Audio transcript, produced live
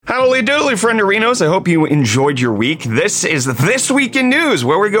Howly doodly, frienderinos. I hope you enjoyed your week. This is This Week in News,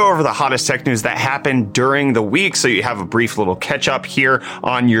 where we go over the hottest tech news that happened during the week, so you have a brief little catch-up here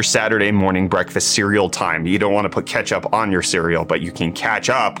on your Saturday morning breakfast cereal time. You don't want to put ketchup on your cereal, but you can catch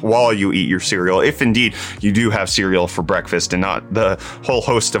up while you eat your cereal, if indeed you do have cereal for breakfast and not the whole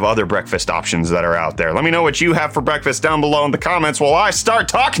host of other breakfast options that are out there. Let me know what you have for breakfast down below in the comments while I start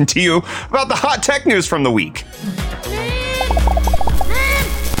talking to you about the hot tech news from the week.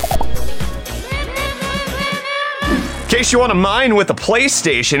 In case you want to mine with a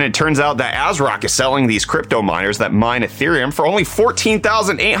PlayStation, it turns out that ASRock is selling these crypto miners that mine Ethereum for only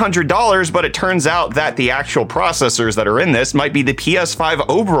 $14,800, but it turns out that the actual processors that are in this might be the PS5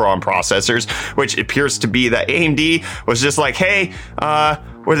 Oberon processors, which appears to be that AMD was just like, hey,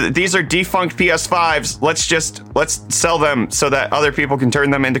 these are defunct PS5s. Let's sell them so that other people can turn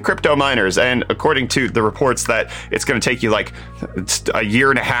them into crypto miners. And according to the reports, that it's going to take you like a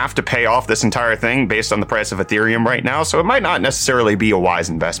year and a half to pay off this entire thing based on the price of Ethereum right now. So it might not necessarily be a wise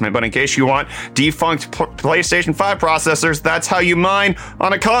investment. But in case you want defunct PlayStation 5 processors, that's how you mine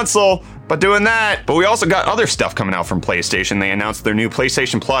on a console. But doing that. But we also got other stuff coming out from PlayStation. They announced their new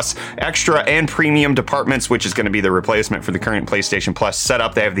PlayStation Plus Extra and Premium departments, which is going to be the replacement for the current PlayStation Plus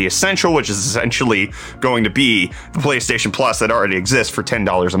setup. They have the Essential, which is essentially going to be the PlayStation Plus that already exists for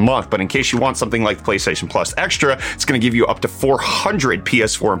 $10 a month. But in case you want something like the PlayStation Plus Extra, it's going to give you up to 400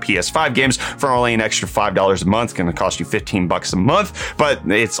 PS4 and PS5 games for only an extra $5 a month. It's going to cost you $15 a month. But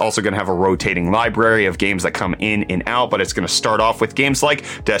it's also going to have a rotating library of games that come in and out. But it's going to start off with games like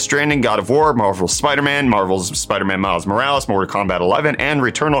Death Stranding, God of War, Marvel's Spider-Man, Marvel's Spider-Man Miles Morales, Mortal Kombat 11, and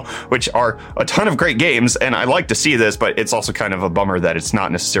Returnal, which are a ton of great games, and I like to see this, but it's also kind of a bummer that it's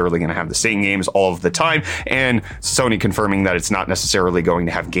not necessarily going to have the same games all of the time, and Sony confirming that it's not necessarily going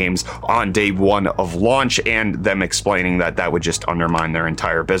to have games on day one of launch, and them explaining that that would just undermine their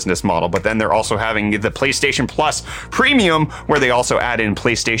entire business model. But then they're also having the PlayStation Plus Premium, where they also add in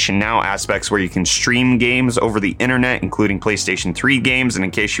PlayStation Now aspects where you can stream games over the internet, including PlayStation 3 games, and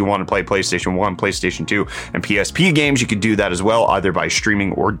in case you want to play PlayStation 1, PlayStation 2, and PSP games, you could do that as well, either by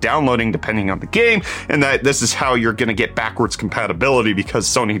streaming or downloading, depending on the game, and that this is how you're going to get backwards compatibility, because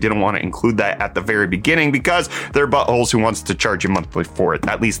Sony didn't want to include that at the very beginning, because they're buttholes who wants to charge you monthly for it.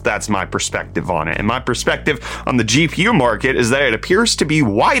 At least that's my perspective on it. And my perspective on the GPU market is that it appears to be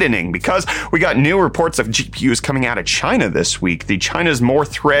widening, because we got new reports of GPUs coming out of China this week. The China's More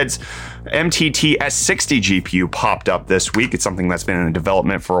Threads MTT S60 GPU popped up this week. It's something that's been in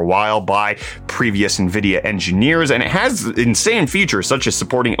development for a while by previous NVIDIA engineers, and it has insane features such as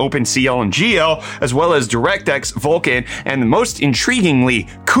supporting OpenCL and GL, as well as DirectX, Vulkan, and most intriguingly,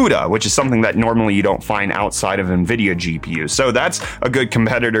 CUDA, which is something that normally you don't find outside of NVIDIA GPUs. So that's a good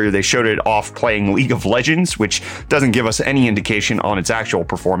competitor. They showed it off playing League of Legends, which doesn't give us any indication on its actual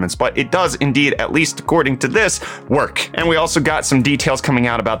performance, but it does indeed, at least according to this, work. And we also got some details coming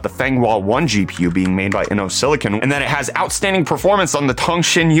out about the Fenghua 1 GPU being made by InnoSilicon, and that it has outstanding performance on the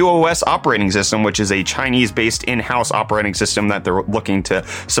Tongshin UOS operating system, which is a Chinese-based in-house operating system that they're looking to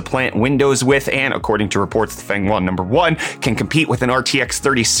supplant Windows with, and according to reports, the Fenghua number 1 can compete with an RTX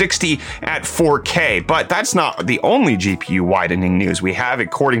 3060 at 4K. But that's not the only GPU widening news we have.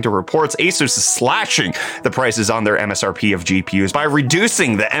 According to reports, Asus is slashing the prices on their MSRP of GPUs by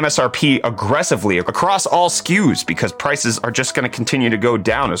reducing the MSRP aggressively across all SKUs, because prices are just going to continue to go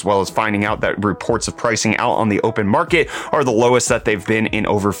down, as well as finding out that reports of pricing out on the open market are the lowest that they've been in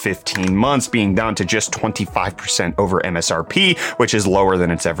over 15 months, being down to just 25% over MSRP, which is lower than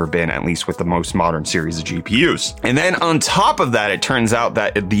it's ever been, at least with the most modern series of GPUs. And then on top of that, it turns out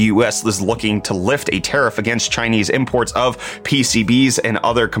that the US is looking to lift a tariff against Chinese imports of PCBs and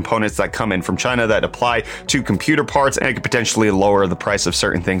other components that come in from China that apply to computer parts, and it could potentially lower the price of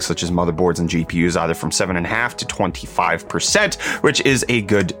certain things such as motherboards and GPUs either from 7.5% to 25%, which is a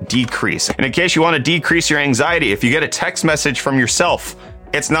good decrease. And in case you want to decrease your anxiety, if you get a text message from yourself,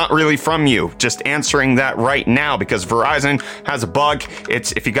 it's not really from you. Just answering that right now, because Verizon has a bug.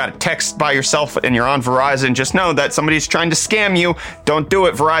 It's if you got a text by yourself and you're on Verizon, just know that somebody's trying to scam you. Don't do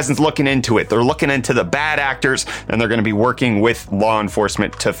it. Verizon's looking into it. They're looking into the bad actors, and they're going to be working with law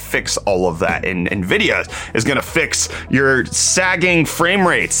enforcement to fix all of that. And NVIDIA is going to fix your sagging frame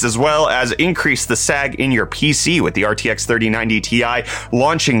rates, as well as increase the sag in your PC with the RTX 3090 Ti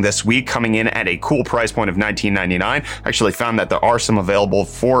launching this week, coming in at a cool price point of $1999. I actually found that there are some available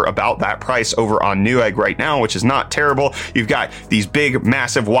available for about that price over on Newegg right now, which is not terrible. You've got these big,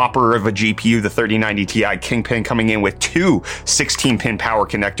 massive whopper of a GPU, the 3090 Ti Kingpin, coming in with two 16-pin power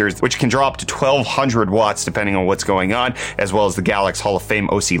connectors, which can draw up to 1200 watts depending on what's going on, as well as the Galax Hall of Fame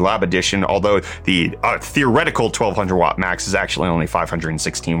OC Lab Edition, although the theoretical 1200 watt max is actually only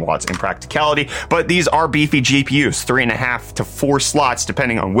 516 watts in practicality. But these are beefy GPUs, 3.5 to 4 slots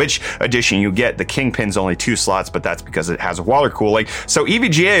depending on which edition you get. The Kingpin's only 2 slots, but that's because it has water cooling. So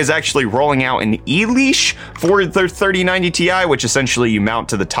EVGA is actually rolling out an E-leash for their 3090 Ti, which essentially you mount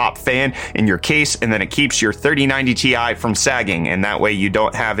to the top fan in your case, and then it keeps your 3090 Ti from sagging, and that way you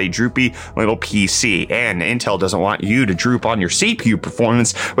don't have a droopy little PC. And Intel doesn't want you to droop on your CPU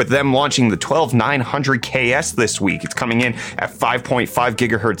performance with them launching the 12900KS this week. It's coming in at 5.5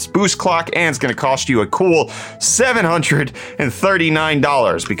 gigahertz boost clock, and it's going to cost you a cool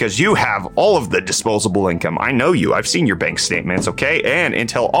 $739 because you have all of the disposable income. I know you. I've seen your bank statements, okay? And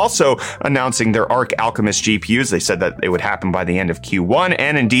Intel also announcing their Arc Alchemist GPUs. They said that it would happen by the end of Q1,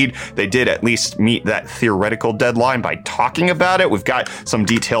 and indeed, they did at least meet that theoretical deadline by talking about it. We've got some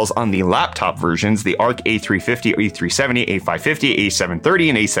details on the laptop versions, the Arc A350, A370, A550, A730,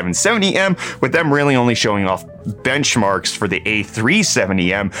 and A770M, with them really only showing off benchmarks for the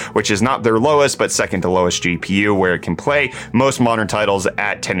A370M, which is not their lowest, but second to lowest GPU, where it can play most modern titles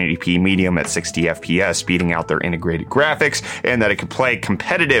at 1080p medium at 60 FPS, speeding out their integrated graphics, and that it can play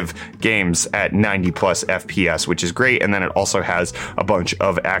competitive games at 90 plus FPS, which is great. And then it also has a bunch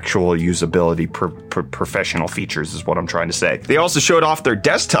of actual usability professional features, is what I'm trying to say. They also showed off their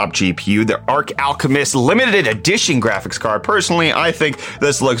desktop GPU, their Arc Alchemist limited edition graphics card. Personally, I think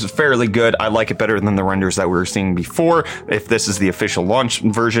this looks fairly good. I like it better than the renders that we were seeing before. If this is the official launch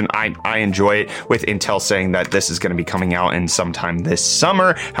version, I enjoy it, with Intel saying that this is going to be coming out in sometime this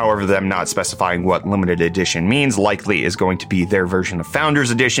summer. However, them not specifying what limited edition means. Likely is going to be their version of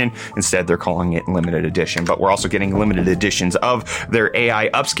Founders Edition. Instead, they're calling it limited edition. But we're also getting limited editions of their AI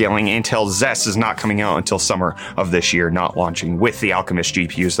upscaling. Intel Zest is not coming out until summer of this year, not launching with the Alchemist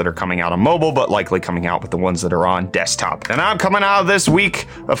GPUs that are coming out on mobile, but likely coming out with the ones that are on desktop. And I'm coming out of this week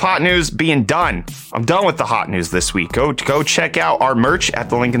of hot news being done. I'm done with the hot news this week. Go check out our merch at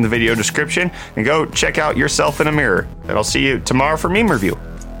the link in the video description, and go check out Yourself in a Mirror. And I'll see you tomorrow for Meme Review.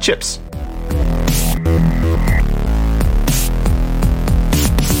 Chips.